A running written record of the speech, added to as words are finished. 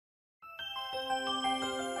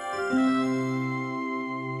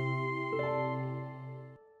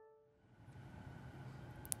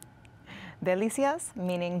Delicias,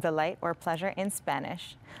 meaning delight or pleasure in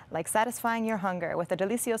Spanish, like satisfying your hunger with a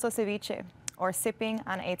delicioso ceviche or sipping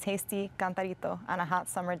on a tasty cantarito on a hot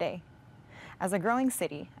summer day. As a growing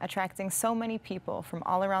city, attracting so many people from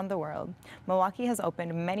all around the world, Milwaukee has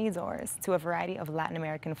opened many doors to a variety of Latin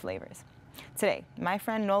American flavors. Today, my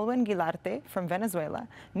friend Nolwenn Guilarte from Venezuela,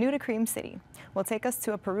 new to Cream City, will take us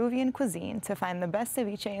to a Peruvian cuisine to find the best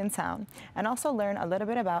ceviche in town and also learn a little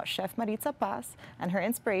bit about Chef Maritza Paz and her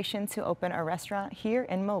inspiration to open a restaurant here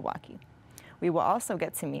in Milwaukee. We will also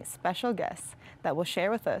get to meet special guests that will share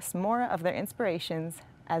with us more of their inspirations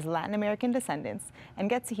as Latin American descendants and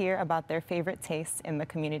get to hear about their favorite tastes in the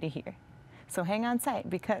community here. So hang on tight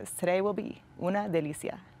because today will be una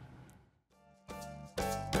delicia.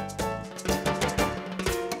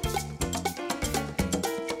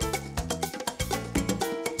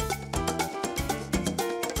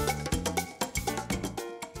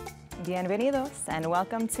 Bienvenidos and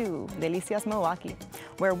welcome to Delicias Milwaukee,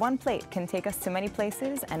 where one plate can take us to many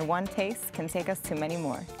places and one taste can take us to many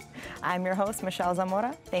more. I'm your host, Michelle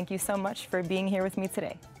Zamora. Thank you so much for being here with me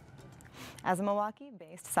today. As a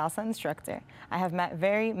Milwaukee-based salsa instructor, I have met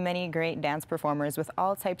very many great dance performers with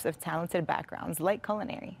all types of talented backgrounds, like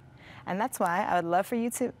culinary. And that's why I would love for you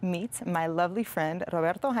to meet my lovely friend,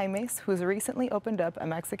 Roberto Jaimes, who's recently opened up a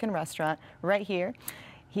Mexican restaurant right here.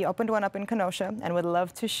 He opened one up in Kenosha and would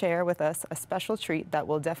love to share with us a special treat that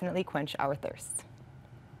will definitely quench our thirst.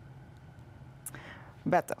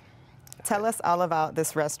 Beto, tell us all about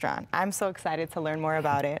this restaurant. I'm so excited to learn more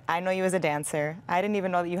about it. I know you as a dancer. I didn't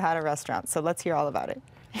even know that you had a restaurant, so let's hear all about it.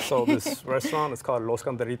 So this restaurant is called Los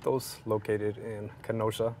Cantaritos, located in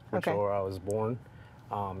Kenosha, which is where I was born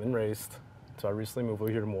and raised. So I recently moved over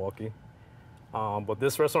here to Milwaukee. But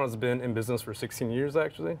this restaurant has been in business for 16 years,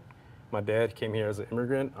 actually. My dad came here as an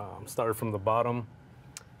immigrant, started from the bottom,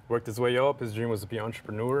 worked his way up. His dream was to be an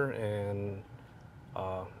entrepreneur, and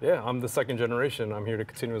yeah, I'm the second generation. I'm here to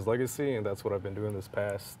continue his legacy, and that's what I've been doing this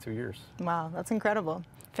past 2 years. Wow, that's incredible.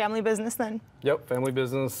 Family business then? Yep, family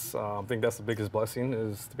business. I think that's the biggest blessing,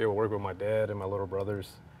 is to be able to work with my dad and my little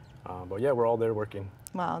brothers. But yeah, we're all there working.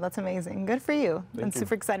 Wow, that's amazing. Good for you. I'm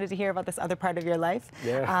super excited to hear about this other part of your life.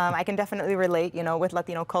 Yeah. I can definitely relate, you know, with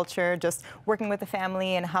Latino culture, just working with the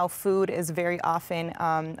family and how food is very often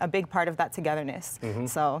a big part of that togetherness.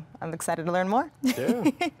 So I'm excited to learn more. Yeah,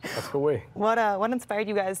 that's the way. What inspired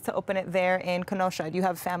you guys to open it there in Kenosha? Do you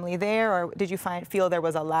have family there, or did you feel there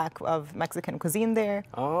was a lack of Mexican cuisine there?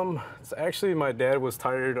 So actually, my dad was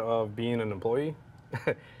tired of being an employee.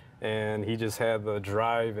 And he just had the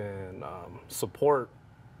drive and support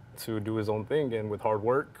to do his own thing. And with hard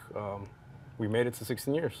work, we made it to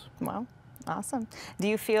 16 years. Wow, awesome. Do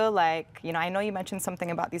you feel like, you know, I know you mentioned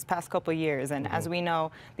something about these past couple years, and as we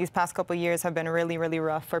know, these past couple years have been really, really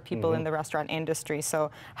rough for people in the restaurant industry.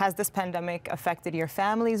 So has this pandemic affected your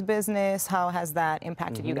family's business? How has that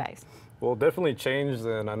impacted you guys? Well, definitely changed,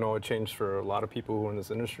 and I know it changed for a lot of people who are in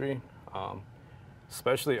this industry.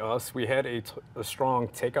 Especially us. We had a strong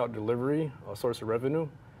takeout delivery source of revenue,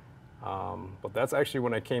 but that's actually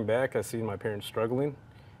when I came back, I seen my parents struggling,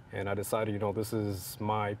 and I decided, you know, this is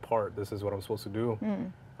my part. This is what I'm supposed to do.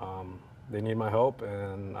 They need my help,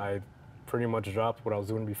 and I pretty much dropped what I was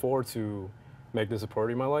doing before to make this a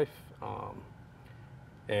priority in my life.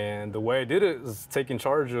 And the way I did it is taking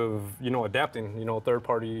charge of, you know, adapting, you know,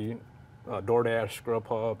 third-party DoorDash,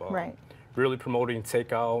 Grubhub, really promoting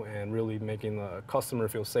takeout and really making the customer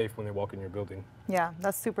feel safe when they walk in your building. Yeah,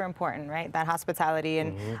 that's super important, right? That hospitality,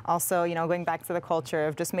 and also, you know, going back to the culture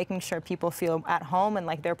of just making sure people feel at home and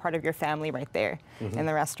like they're part of your family right there in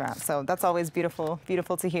the restaurant. So that's always beautiful,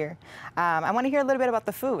 beautiful to hear. I want to hear a little bit about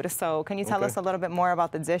the food. So can you tell us a little bit more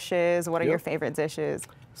about the dishes? What are your favorite dishes?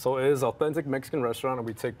 So it is an authentic Mexican restaurant, and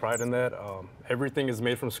we take pride in that. Everything is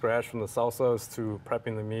made from scratch, from the salsas to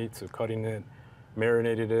prepping the meat to cutting it,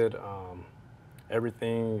 marinated it.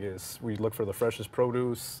 Everything is, we look for the freshest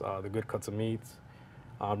produce, the good cuts of meat.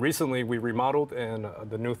 Recently, we remodeled, and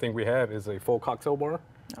the new thing we have is a full cocktail bar.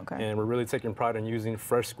 And we're really taking pride in using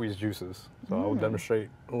fresh squeezed juices. So I will demonstrate,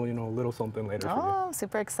 you know, a little something later for you. Oh,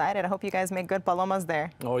 super excited. I hope you guys make good palomas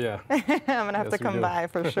there. Oh, yeah. I'm going to have to come by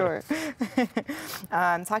for sure.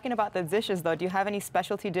 Talking about the dishes, though, do you have any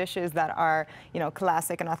specialty dishes that are, you know,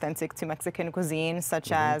 classic and authentic to Mexican cuisine,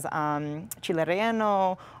 such as chile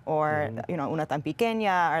relleno or, you know, una tan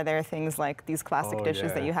pequeña? Are there things like these classic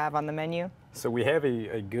dishes that you have on the menu? So we have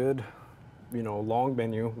a good, you know, long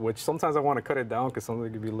menu, which sometimes I want to cut it down because sometimes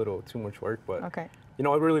it could be a little too much work, but you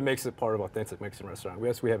know, it really makes it part of authentic Mexican restaurant.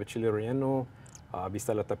 Yes, we have a chile relleno, bistec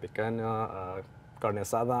a la tepequeña, carne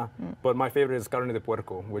asada. But my favorite is carne de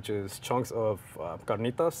puerco, which is chunks of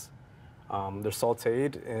carnitas. They're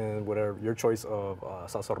sauteed in whatever your choice of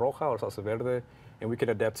salsa roja or salsa verde, and we can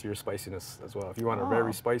adapt to your spiciness as well. If you want it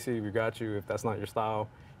very spicy, we got you. If that's not your style,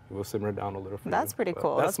 we'll simmer it down a little for you. That's pretty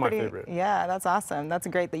cool. That's my favorite. Yeah, that's awesome. That's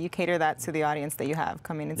great that you cater that to the audience that you have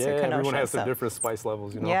coming into Kenosha. Yeah, everyone has the different spice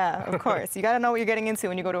levels, you know. Yeah, of course. You got to know what you're getting into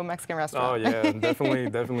when you go to a Mexican restaurant. Oh yeah,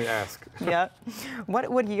 definitely ask. Yeah.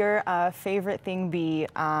 What would your favorite thing be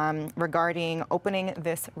regarding opening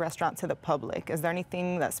this restaurant to the public? Is there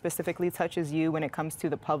anything that specifically touches you when it comes to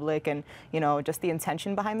the public and, you know, just the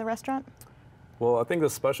intention behind the restaurant? Well, I think the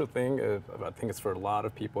special thing, I think it's for a lot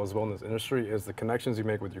of people as well in this industry, is the connections you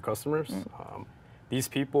make with your customers. These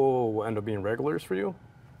people will end up being regulars for you.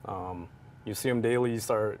 You see them daily, you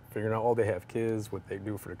start figuring out, oh, they have kids, what they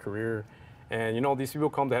do for their career. And you know, these people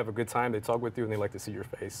come to have a good time, they talk with you, and they like to see your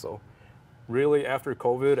face. So really, after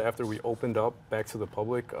COVID, after we opened up back to the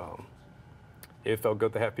public, it felt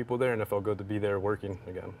good to have people there, and it felt good to be there working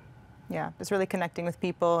again. Yeah, just really connecting with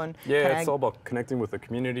people. And yeah, it's all about connecting with the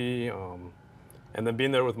community. And then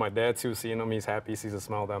being there with my dad too, seeing him, he's happy, sees a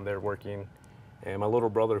smile down there working. And my little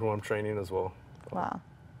brother who I'm training as well. Wow,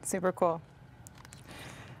 super cool.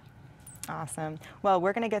 Awesome. Well,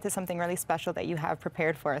 we're going to get to something really special that you have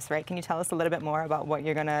prepared for us, right? Can you tell us a little bit more about what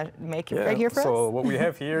you're going to make right here for us? So what we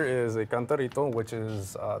have here is a cantarito, which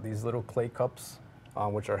is these little clay cups,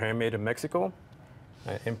 which are handmade in Mexico,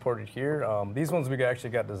 imported here. These ones we actually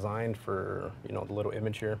got designed for, you know, the little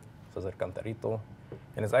image here. So it's a cantarito.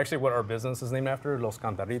 And it's actually what our business is named after, Los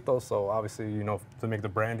Cantaritos. So obviously, you know, to make the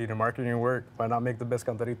branding and marketing work, why not make the best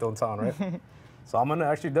cantarito in town, right? So I'm gonna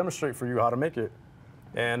actually demonstrate for you how to make it.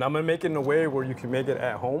 And I'm gonna make it in a way where you can make it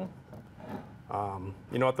at home.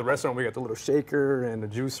 You know, at the restaurant, we got the little shaker and the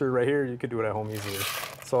juicer right here. You could do it at home easily.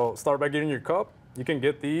 So start by getting your cup. You can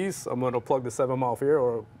get these. I'm gonna plug the 7 mile here,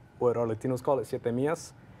 or what our Latinos call it, siete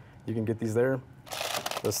millas. You can get these there.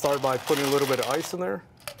 Let's start by putting a little bit of ice in there.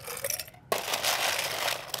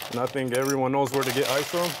 And I think everyone knows where to get ice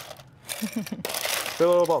from.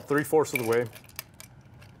 Fill it about 3/4 of the way.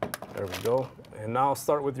 There we go. And now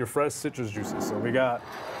start with your fresh citrus juices. So we got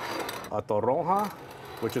a toronja,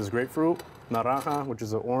 which is grapefruit, naranja, which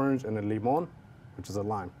is an orange, and a limon, which is a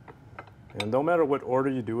lime. And no matter what order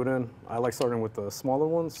you do it in, I like starting with the smaller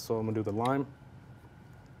ones, so I'm gonna do the lime.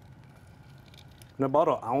 And about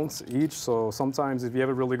 1 ounce each, so sometimes if you have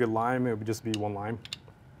a really good lime, it would just be 1 lime.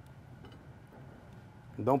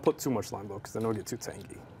 And don't put too much lime though, because then it'll get too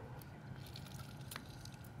tangy.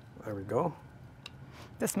 There we go.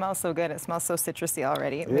 This smells so good. It smells so citrusy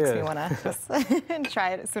already. It makes me want to just try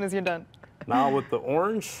it as soon as you're done. Now with the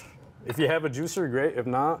orange, if you have a juicer, great. If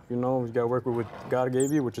not, you know, you got to work with what God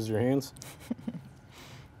gave you, which is your hands.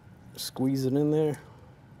 Squeeze it in there.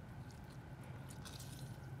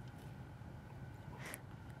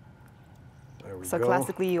 There we go. So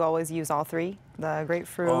classically, you always use all three? The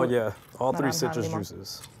grapefruit? Oh yeah, all 3 citrus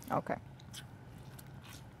juices. Okay.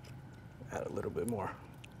 Add a little bit more.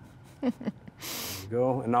 There you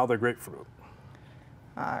go, and now the grapefruit.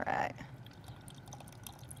 All right.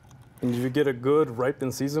 And if you get a good ripe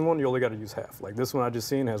and seasoned one, you only got to use half. Like this one I just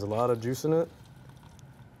seen has a lot of juice in it.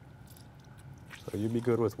 So you'd be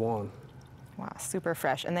good with 1. Wow, super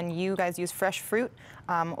fresh. And then you guys use fresh fruit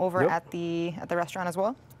over at the restaurant as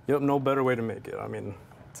well? Yep, no better way to make it. I mean,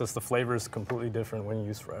 it's just the flavor is completely different when you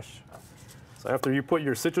use fresh. So after you put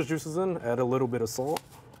your citrus juices in, add a little bit of salt,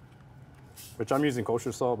 which I'm using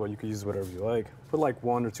kosher salt, but you can use whatever you like. Put like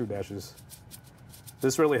 1 or 2 dashes.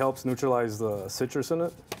 This really helps neutralize the citrus in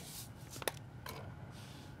it.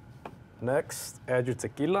 Next, add your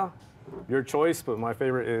tequila. Your choice, but my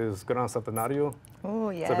favorite is Gran Centenario. Oh,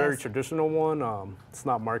 yes. It's a very traditional one. It's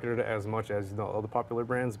not marketed as much as, you know, other popular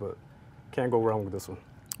brands, but can't go wrong with this one.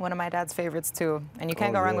 One of my dad's favorites too. And you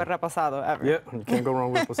can't go wrong with reposado ever. Yeah, you can't go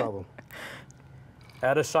wrong with reposado.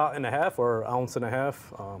 Add a shot and a half or 1.5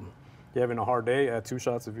 ounces. You're having a hard day, add 2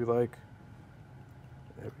 shots if you like.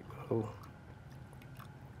 There we go.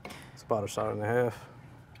 It's about a shot and a half.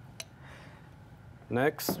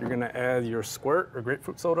 Next, you're gonna add your squirt or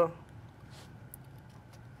grapefruit soda.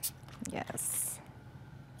 Yes.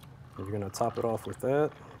 You're gonna top it off with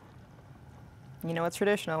that. You know it's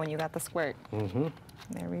traditional when you got the squirt. Mm-hmm.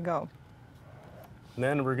 There we go. And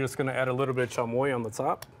then we're just gonna add a little bit of chamoy on the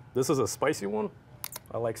top. This is a spicy one.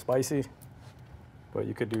 I like spicy, but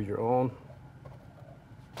you could do your own.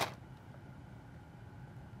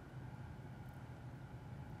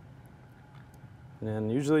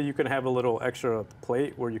 And usually you can have a little extra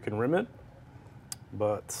plate where you can rim it,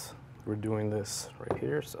 but we're doing this right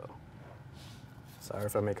here, so Sorry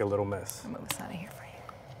if I make a little mess. I'll move this out of here for you.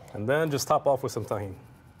 And then just top off with some tahini.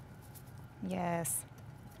 Yes.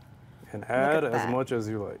 And add as much as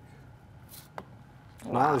you like.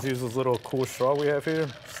 Wow. Now let's use this little cool straw we have here.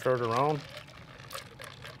 Stir it around.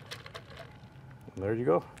 And there you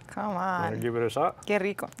go. Come on. Want to give it a shot? Qué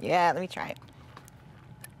rico. Yeah, let me try it.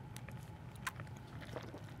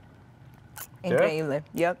 Increíble.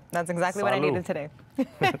 Yep, that's exactly what I needed today.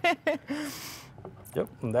 Yep,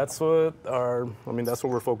 and that's what that's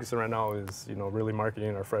what we're focusing right now is, really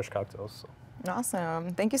marketing our fresh cocktails. So.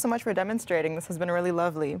 Awesome. Thank you so much for demonstrating. This has been really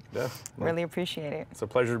lovely. Yeah. Really appreciate it. It's a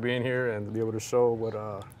pleasure being here and to be able to show what,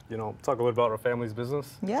 talk a little about our family's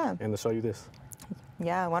business. Yeah. And to show you this.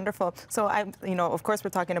 Yeah, wonderful. So of course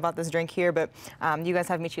we're talking about this drink here, but you guys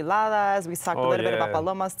have micheladas. We talked a little bit about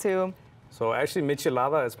palomas too. So actually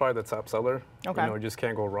michelada is probably the top seller. Okay. You just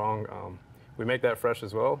can't go wrong. We make that fresh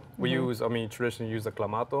as well. We traditionally use the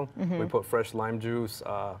clamato. We put fresh lime juice,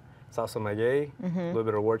 salsa maguey, a little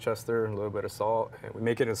bit of Worcester, a little bit of salt, and we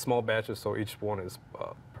make it in small batches so each one is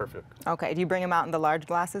perfect. Okay, do you bring them out in the large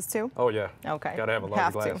glasses too? Oh yeah. Okay. Gotta have a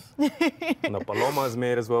large glass. And the paloma is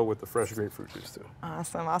made as well with the fresh grapefruit juice too.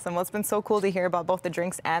 Awesome, awesome. Well, it's been so cool to hear about both the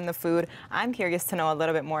drinks and the food. I'm curious to know a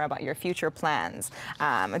little bit more about your future plans.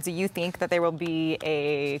 Do you think that there will be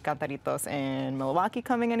a Cantaritos in Milwaukee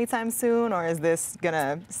coming anytime soon, or is this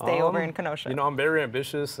gonna stay over in Kenosha? I'm very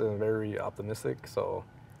ambitious and very optimistic, so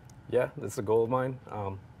yeah, that's a goal of mine.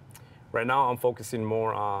 Right now, I'm focusing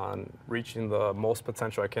more on reaching the most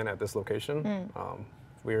potential I can at this location.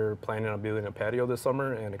 We're planning on building a patio this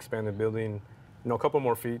summer and expanding the building, a couple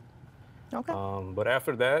more feet. Okay. But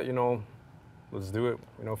after that, let's do it.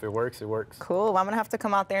 If it works, it works. Cool. Well, I'm going to have to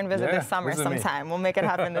come out there and visit this summer sometime. We'll make it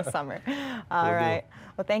happen this summer. All right.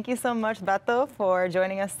 Well, thank you so much, Beto, for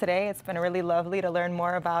joining us today. It's been really lovely to learn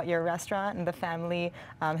more about your restaurant and the family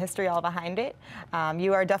history all behind it.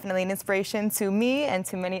 You are definitely an inspiration to me and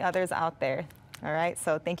to many others out there. All right.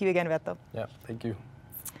 So thank you again, Beto. Yeah, thank you.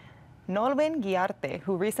 Nolben Guiarte,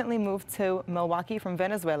 who recently moved to Milwaukee from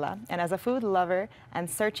Venezuela, and as a food lover and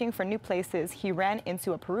searching for new places, he ran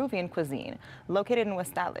into a Peruvian cuisine located in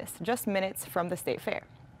West Dallas, just minutes from the State Fair.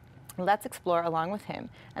 Let's explore along with him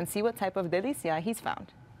and see what type of delicia he's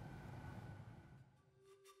found.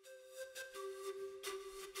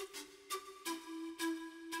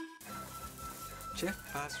 Chef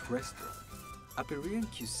Paz Restaurant, a Peruvian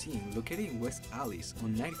cuisine located in West Dallas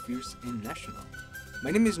on 91st and National. My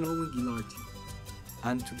name is Nolan Guilarty,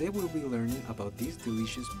 and today we'll be learning about this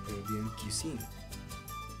delicious Peruvian cuisine.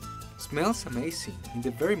 Smells amazing in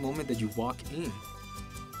the very moment that you walk in.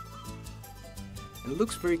 And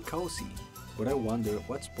looks very cozy, but I wonder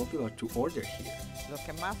what's popular to order here.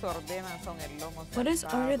 What is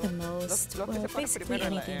ordered the most? Well, basically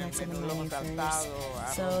anything that's in the menu first.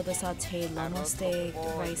 So the sauteed lomo steak,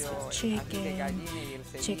 rice with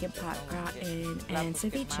chicken pot gratin, and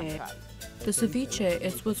ceviche. The ceviche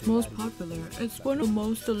is what's most popular. It's one of the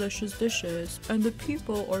most delicious dishes, and the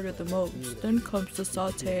people order the most. Then comes the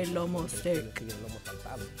sauteed lomo steak.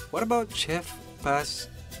 What about Chef Paz's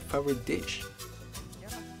favorite dish?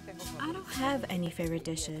 I don't have any favorite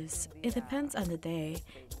dishes. It depends on the day.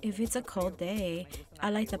 If it's a cold day, I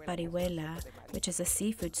like the parihuela, which is a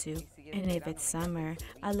seafood soup. And if it's summer,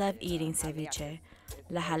 I love eating ceviche.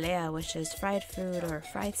 La jalea, which is fried food or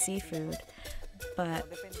fried seafood.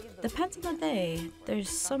 But depends on the day. There's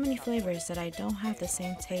so many flavors that I don't have the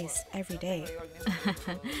same taste every day.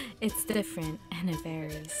 It's different and it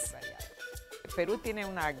varies. Peru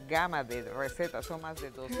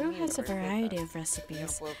has a variety of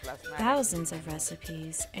recipes, thousands of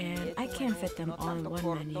recipes, and I can't fit them all in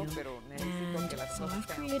one menu. And so I've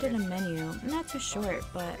created a menu, not too short,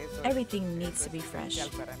 but everything needs to be fresh.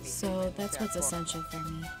 So that's what's essential for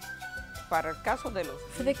me.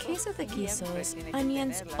 For the case of the guisos,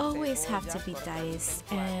 onions always have to be diced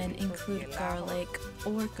and include garlic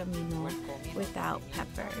or comino without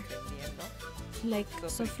pepper. Like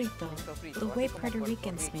sofrito, the way Puerto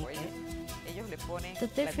Ricans make it. The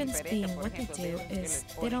difference being what they do is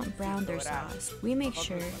they don't brown their sauce. We make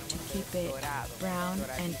sure to keep it brown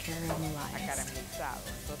and caramelized.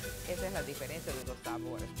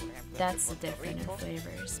 That's the difference in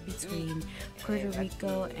flavors between Puerto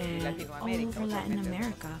Rico and all over Latin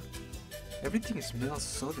America. Everything smells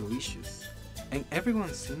so delicious, and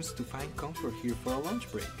everyone seems to find comfort here for a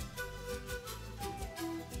lunch break.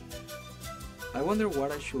 I wonder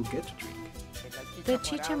what I should get to drink. The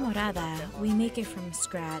chicha morada, we make it from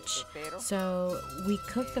scratch. So we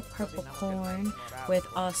cook the purple corn with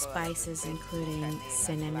all spices including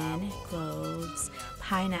cinnamon, cloves,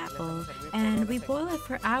 pineapple, and we boil it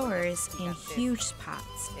for hours in huge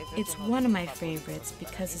pots. It's one of my favorites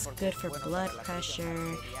because it's good for blood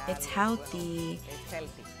pressure, it's healthy.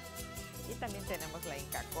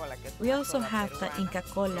 We also have the Inca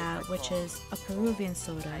Cola, which is a Peruvian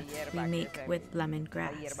soda we make with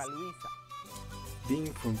lemongrass.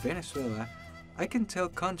 Being from Venezuela, I can tell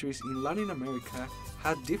countries in Latin America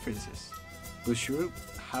have differences, but sure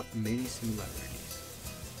have many similarities.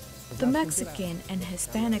 The Mexican and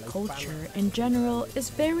Hispanic culture in general is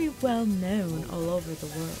very well known all over the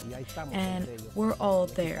world, and we're all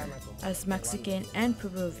there. As Mexican and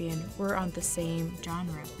Peruvian, we're on the same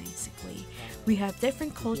genre basically. We have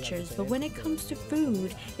different cultures, but when it comes to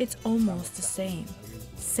food, it's almost the same.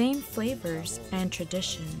 Same flavors and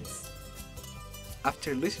traditions.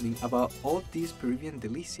 After listening about all these Peruvian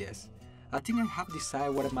delicias, I think I have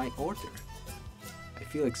decided what I might order. I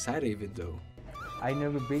feel excited even though. I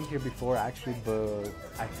never been here before actually, but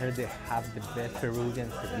I heard they have the best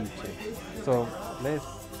Peruvian ceviche. So let's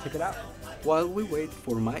check it out. While we wait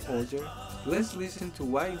for my order, let's listen to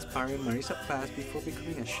what inspired Marisa Paz before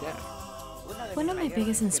becoming a chef. One of my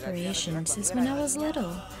biggest inspirations is when I was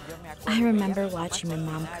little. I remember watching my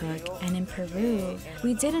mom cook, and in Peru,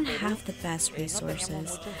 we didn't have the best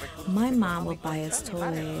resources. My mom would buy us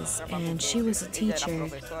toys, and she was a teacher.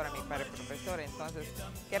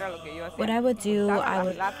 What I would do, I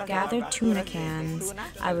would gather tuna cans,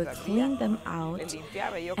 I would clean them out,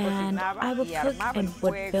 and I would cook and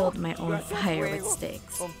would build my own fire with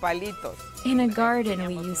sticks. In a garden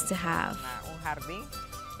we used to have.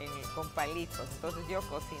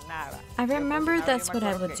 I remember that's what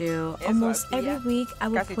I would do. Almost every week I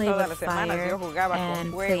would play with fire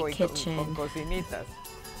and play kitchen.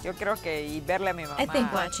 I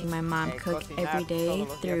think watching my mom cook every day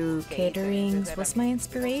through caterings was my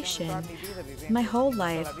inspiration. My whole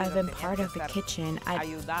life I've been part of a kitchen.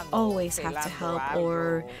 I always have to help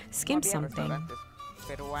or skim something.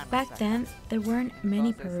 Back then, there weren't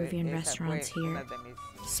many Peruvian restaurants here.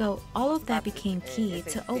 So all of that became key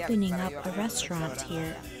to opening up a restaurant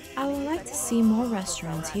here. I would like to see more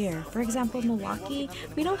restaurants here. For example, Milwaukee,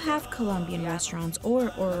 we don't have Colombian restaurants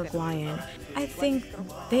or Uruguayan. I think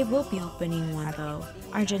they will be opening one though.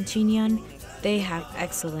 Argentinian, they have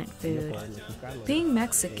excellent food. Being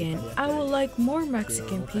Mexican, I would like more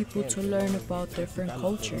Mexican people to learn about different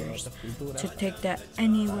cultures, to take that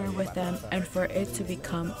anywhere with them and for it to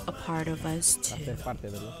become a part of us too.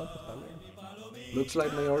 Looks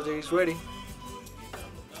like my order is ready.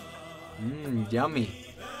 Yummy.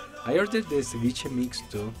 I ordered the ceviche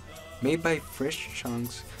mixto made by fresh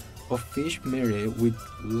chunks of fish marinated with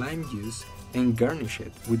lime juice and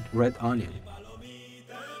garnished with red onion.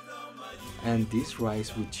 And this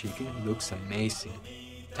rice with chicken looks amazing.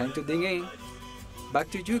 Time to dig in.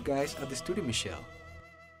 Back to you guys at the studio, Michelle.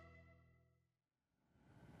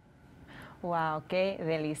 Wow, qué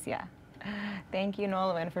delicia. Thank you,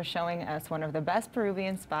 Nolwenn, for showing us one of the best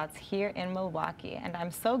Peruvian spots here in Milwaukee, and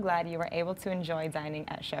I'm so glad you were able to enjoy dining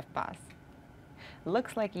at Chef Paz.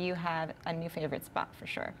 Looks like you have a new favorite spot for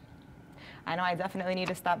sure. I know I definitely need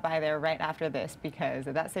to stop by there right after this because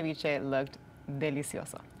that ceviche looked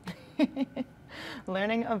delicioso.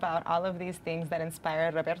 Learning about all of these things that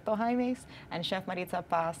inspired Roberto Jaimes and Chef Marisa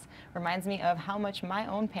Paz reminds me of how much my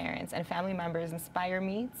own parents and family members inspire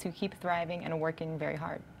me to keep thriving and working very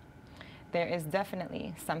hard. There is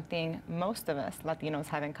definitely something most of us Latinos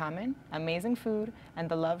have in common: amazing food and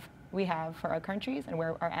the love we have for our countries and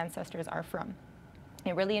where our ancestors are from.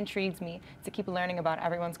 It really intrigues me to keep learning about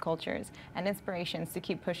everyone's cultures and inspirations to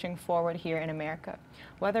keep pushing forward here in America,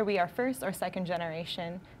 whether we are first or second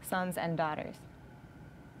generation sons and daughters.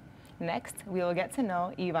 Next, we will get to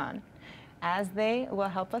know Ivan, as they will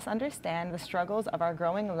help us understand the struggles of our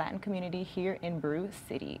growing Latin community here in Brew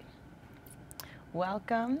City.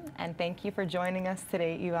 Welcome, and thank you for joining us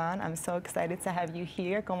today, Ivan. I'm so excited to have you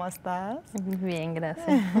here. ¿Cómo estás? Bien,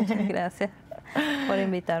 gracias. Muchas gracias por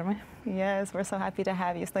invitarme. Yes, we're so happy to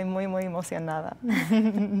have you. Estoy muy emocionada.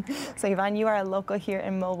 So, Ivan, you are a local here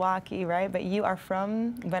in Milwaukee, right? But you are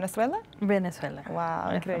from Venezuela? Venezuela. Wow,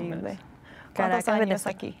 increíble. Caracas, ¿Cuántos años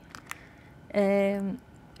Venezuela. aquí?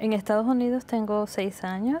 En Estados Unidos tengo 6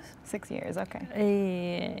 años. 6 years, okay.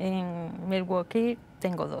 Y en Milwaukee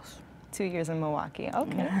tengo 2. 2 years in Milwaukee.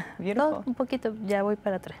 Okay, beautiful. Un poquito, ya voy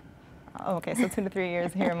para 3. Okay, so 2 to 3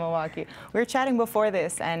 years here in Milwaukee. We were chatting before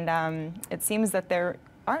this, and it seems that there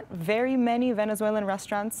aren't very many Venezuelan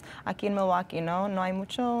restaurants aquí in Milwaukee, no? No hay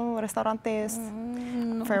mucho restaurantes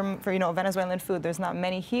for Venezuelan food. There's not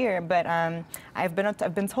many here, but I've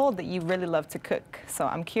been told that you really love to cook. So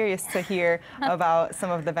I'm curious to hear about some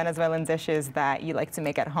of the Venezuelan dishes that you like to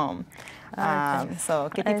make at home. So,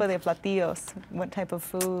 ¿qué tipo de platillos? What type of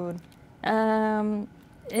food?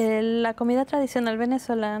 La comida tradicional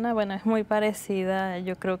venezolana, bueno, es muy parecida,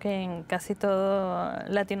 yo creo que en casi todo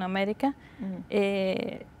Latinoamérica.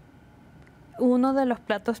 Uno de los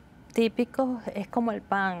platos típicos es como el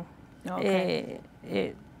pan.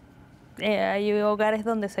 Hay hogares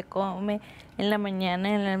donde se come en la mañana,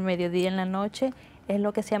 en el mediodía, en la noche, es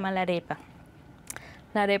lo que se llama la arepa.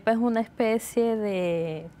 La arepa es una especie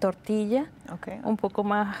de tortilla, un poco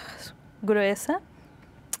más gruesa.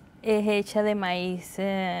 Es hecha de maíz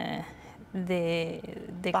de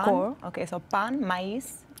corn. Okay, so pan,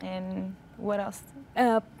 maíz, and what else?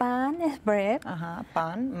 Pan is bread.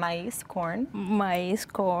 Pan, maíz, corn. Maíz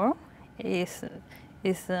corn es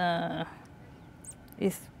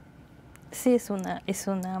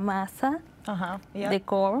una masa de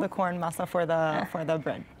corn. The corn masa for the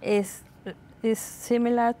bread. Is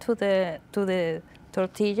similar to the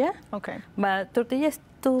tortilla. Okay. But tortilla is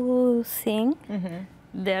too thin.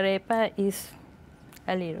 The arepa is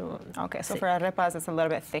a little. Okay, so for arepas, it's a little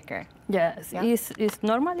bit thicker. Yes, yeah. It's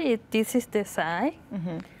normally this is the size.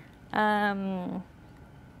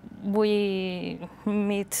 We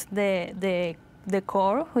mix the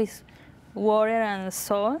corn with water and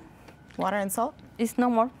salt. Water and salt? It's no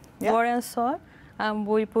more. Yeah. Water and salt, and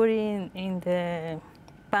we put it in the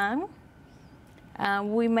pan.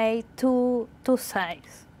 And we made two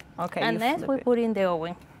sides. Okay. And then we put it in the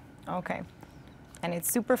oven. Okay. And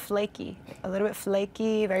it's super flaky, a little bit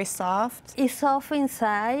flaky, very soft. It's soft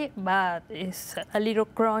inside, but it's a little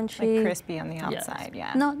crunchy. Like crispy on the outside,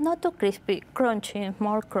 yeah. No, not too crispy, crunchy,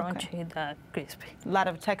 more crunchy than crispy. A lot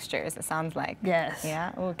of textures, it sounds like. Yes.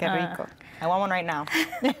 Yeah, oh, qué rico. I want one right now.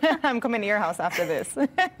 I'm coming to your house after this.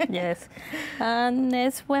 Yes. And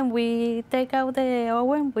next, when we take out the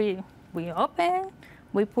oven, we open,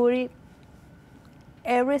 we put it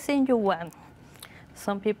everything you want.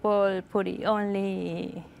 Some people put it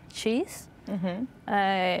only cheese.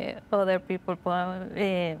 Other people put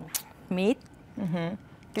meat.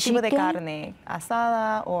 ¿Qué tipo de carne?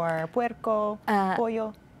 ¿Asada o puerco,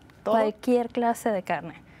 pollo? ¿Todo? Cualquier clase de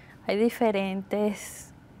carne. Hay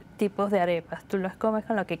diferentes tipos de arepas. Tú las comes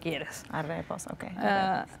con lo que quieras. Arepas, ok.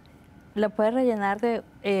 La puedes rellenar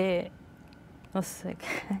de, no sé,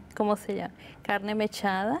 ¿cómo se llama? Carne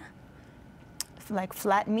mechada. Like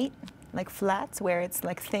flat meat? Like flats, where it's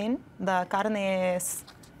like thin? The carne is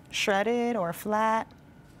shredded or flat?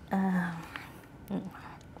 No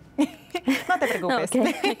te preocupes.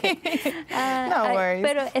 No worries.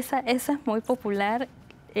 Pero esa es muy popular.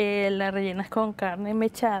 La rellenas con carne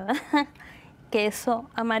mechada, queso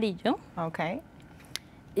amarillo. Okay.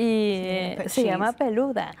 Y se llama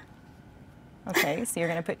peluda. Okay, so you're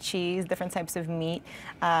going to put cheese, different types of meat.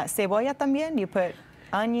 Cebolla también? You put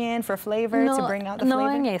onion for flavor to bring out the flavor? No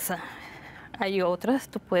en esa. Hay otras.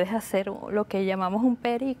 Tú puedes hacer lo que llamamos un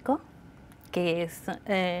perico, que es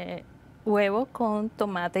huevo con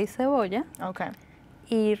tomate y cebolla. Okay.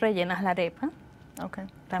 Y rellenas la arepa. Okay.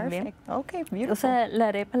 También. Perfect. Okay, beautiful. O sea, la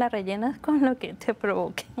arepa la rellenas con lo que te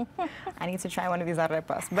provoque. I need to try one of these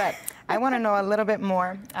arepas. But I want to know a little bit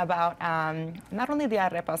more about not only the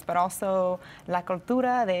arepas, but also la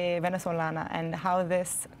cultura de venezolana and how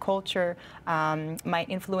this culture might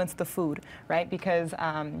influence the food, right? Because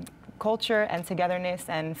culture and togetherness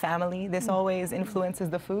and family, this always influences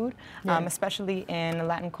the food, especially in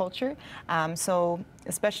Latin culture. So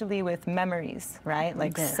especially with memories, right?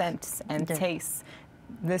 Like scents and tastes.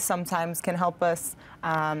 This sometimes can help us,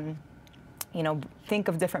 think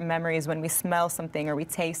of different memories when we smell something or we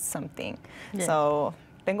taste something. So,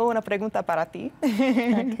 tengo una pregunta para ti.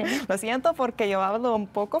 Okay. Lo siento porque yo hablo un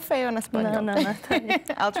poco feo en español. No, está bien.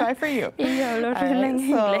 I'll try for you. Y yo hablo en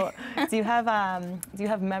inglés. So, do you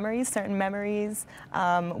have memories, certain memories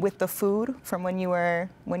with the food from when you were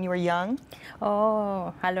young?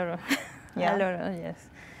 Oh, a lot. Yeah. A lot, yes.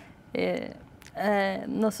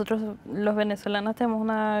 Nosotros los venezolanos tenemos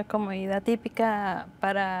una comida típica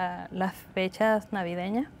para las fechas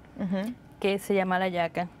navideñas que se llama la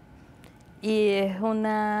yaca. Y es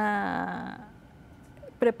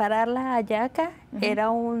preparar la hallaca era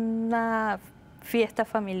una fiesta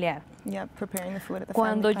familiar. Yeah, preparing the food at the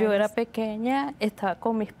Cuando family yo era times. pequeña, estaba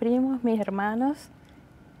con mis primos, mis hermanos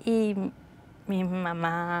y mi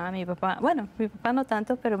mamá, mi papá. Bueno, mi papá no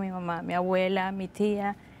tanto, pero mi mamá, mi abuela, mi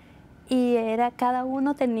tía. Y cada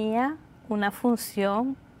uno tenía una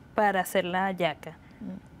función para hacer la hallaca.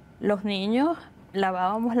 Los niños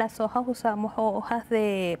lavábamos las hojas, usábamos hojas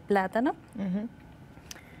de plátano.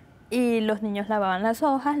 Y los niños lavaban las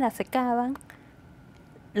hojas, las secaban.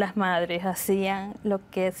 Las madres hacían lo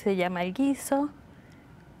que se llama el guiso,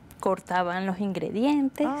 cortaban los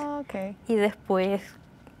ingredientes y después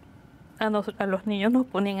a los niños nos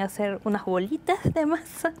ponían a hacer unas bolitas de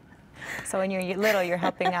masa. So when you're little, you're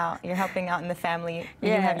helping out. You're helping out in the family.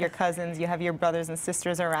 You have your cousins, you have your brothers and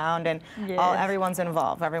sisters around, and everyone's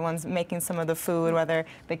involved. Everyone's making some of the food, whether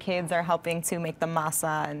the kids are helping to make the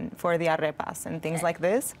masa and for the arepas and things like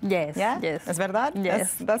this. Yes. Yeah. Yes. ¿Es verdad?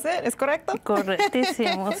 Yes. That's it. ¿Es correcto?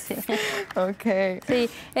 Correctísimo, sí. Okay. Sí,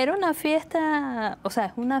 era una fiesta, o sea,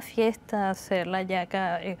 es una fiesta hacer la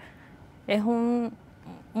yaca. Es un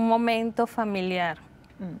momento familiar.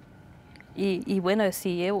 Y bueno,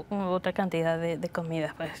 sí, otra cantidad de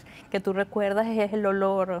comidas, pues, que tú recuerdas es el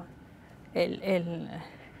olor,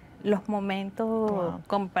 los momentos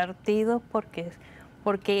compartidos,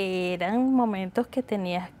 porque eran momentos que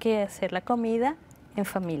tenías que hacer la comida en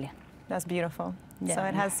familia. That's beautiful. Yeah. So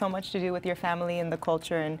it has so much to do with your family and the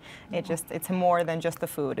culture, and it's more than just the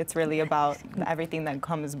food. It's really about everything that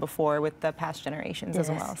comes before with the past generations as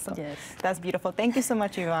well. So that's beautiful. Thank you so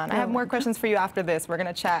much, Yvonne. I have more questions for you after this. We're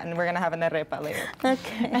going to chat and we're going to have an arepa later.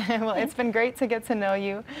 Okay. Well, it's been great to get to know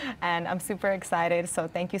you, and I'm super excited. So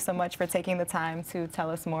thank you so much for taking the time to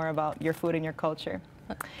tell us more about your food and your culture.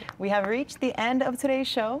 We have reached the end of today's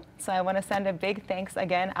show, so I want to send a big thanks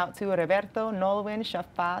again out to Roberto, Nolwyn, Chef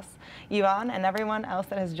Paz, Yvonne, and everyone else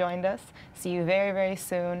that has joined us. See you very, very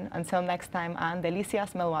soon. Until next time on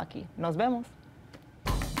Delicias, Milwaukee. Nos vemos.